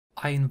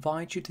I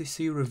invite you to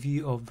see a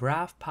review of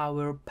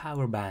RAVPower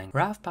Powerbank.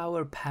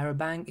 RAVPower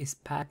Powerbank is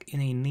packed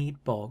in a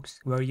neat box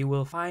where you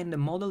will find the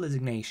model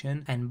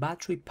designation and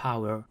battery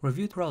power.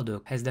 Reviewed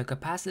product has the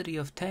capacity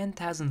of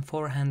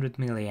 10,400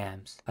 mAh.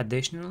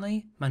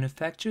 Additionally,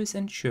 manufacturer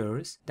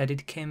ensures that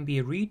it can be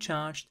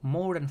recharged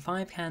more than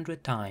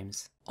 500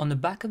 times. On the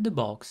back of the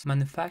box,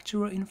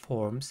 manufacturer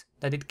informs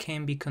that it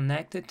can be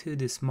connected to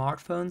the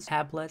smartphones,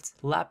 tablets,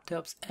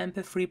 laptops,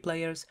 MP3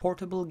 players,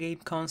 portable game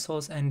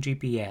consoles and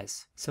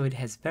GPS, so it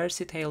has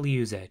versatile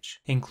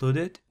usage.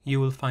 Included, you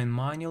will find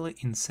manual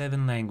in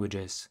 7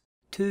 languages.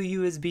 2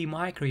 USB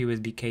micro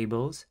USB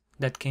cables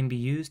that can be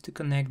used to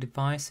connect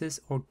devices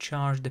or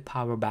charge the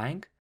power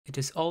bank. It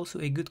is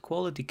also a good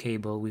quality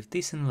cable with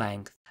decent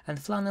length, and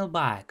flannel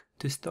bag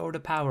to store the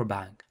power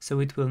bank,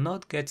 so it will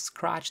not get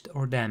scratched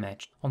or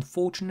damaged.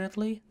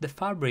 Unfortunately, the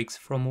fabrics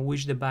from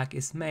which the bag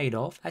is made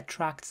of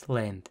attracts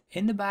lint.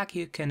 In the bag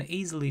you can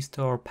easily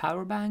store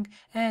power bank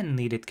and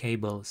needed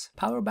cables.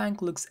 Power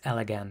bank looks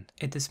elegant.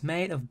 It is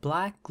made of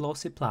black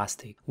glossy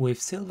plastic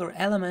with silver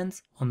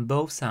elements on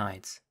both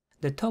sides.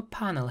 The top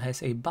panel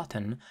has a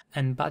button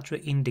and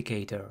battery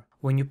indicator.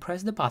 When you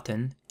press the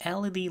button,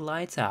 LED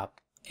lights up.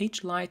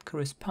 Each light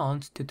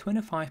corresponds to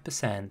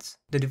 25%.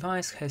 The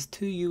device has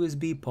 2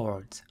 USB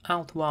ports.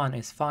 Out one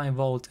is 5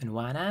 volts and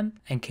 1 amp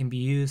and can be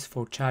used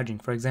for charging,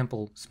 for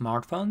example,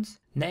 smartphones.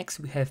 Next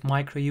we have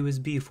micro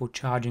USB for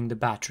charging the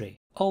battery.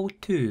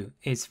 O2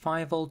 is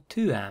 5 volt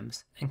 2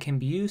 amps and can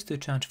be used to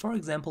charge, for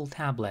example,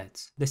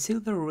 tablets. The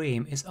silver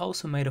rim is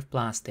also made of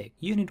plastic.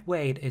 Unit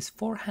weight is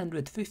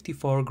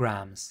 454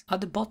 grams.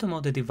 At the bottom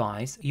of the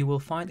device you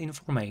will find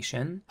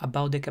information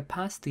about the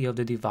capacity of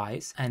the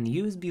device and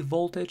USB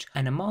voltage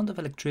and amount of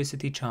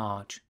electricity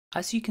charge.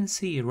 As you can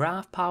see,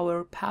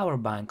 RAVPower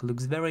Powerbank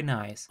looks very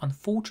nice.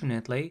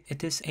 Unfortunately,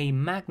 it is a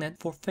magnet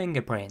for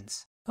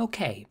fingerprints.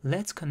 Okay,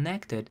 let's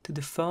connect it to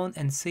the phone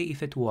and see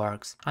if it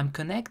works. I'm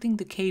connecting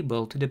the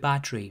cable to the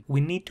battery. We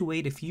need to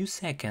wait a few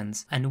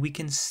seconds and we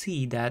can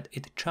see that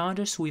it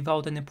charges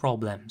without any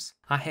problems.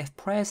 I have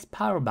pressed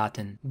power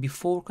button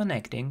before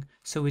connecting,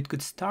 so it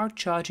could start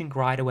charging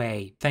right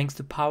away. Thanks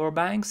to power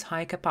bank's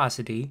high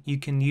capacity, you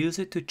can use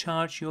it to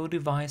charge your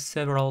device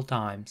several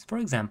times. For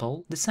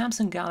example, the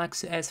Samsung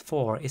Galaxy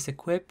S4 is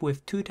equipped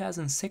with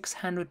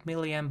 2600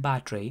 mAh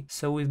battery,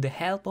 so with the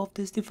help of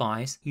this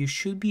device, you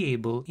should be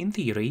able, in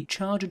theory,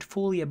 charge it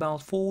fully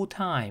about 4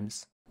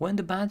 times. When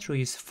the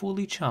battery is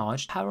fully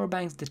charged,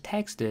 powerbank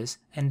detects this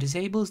and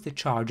disables the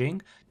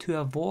charging to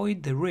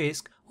avoid the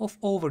risk of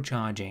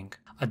overcharging.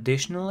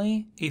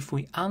 Additionally, if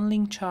we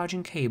unlink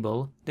charging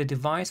cable, the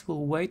device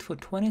will wait for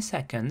 20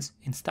 seconds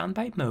in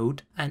standby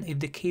mode, and if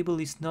the cable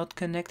is not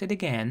connected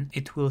again,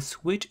 it will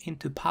switch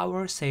into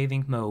power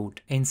saving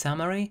mode. In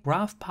summary,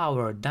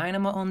 RAVPower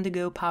Dynamo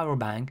on-the-go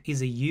powerbank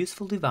is a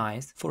useful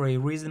device for a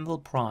reasonable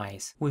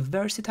price, with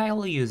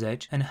versatile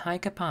usage and high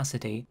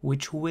capacity,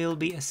 which will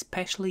be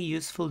especially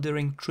useful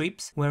during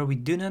trips where we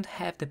do not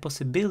have the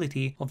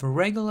possibility of a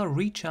regular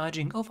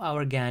recharging of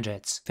our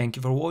gadgets. Thank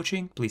you for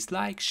watching, please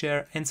like,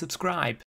 share and subscribe.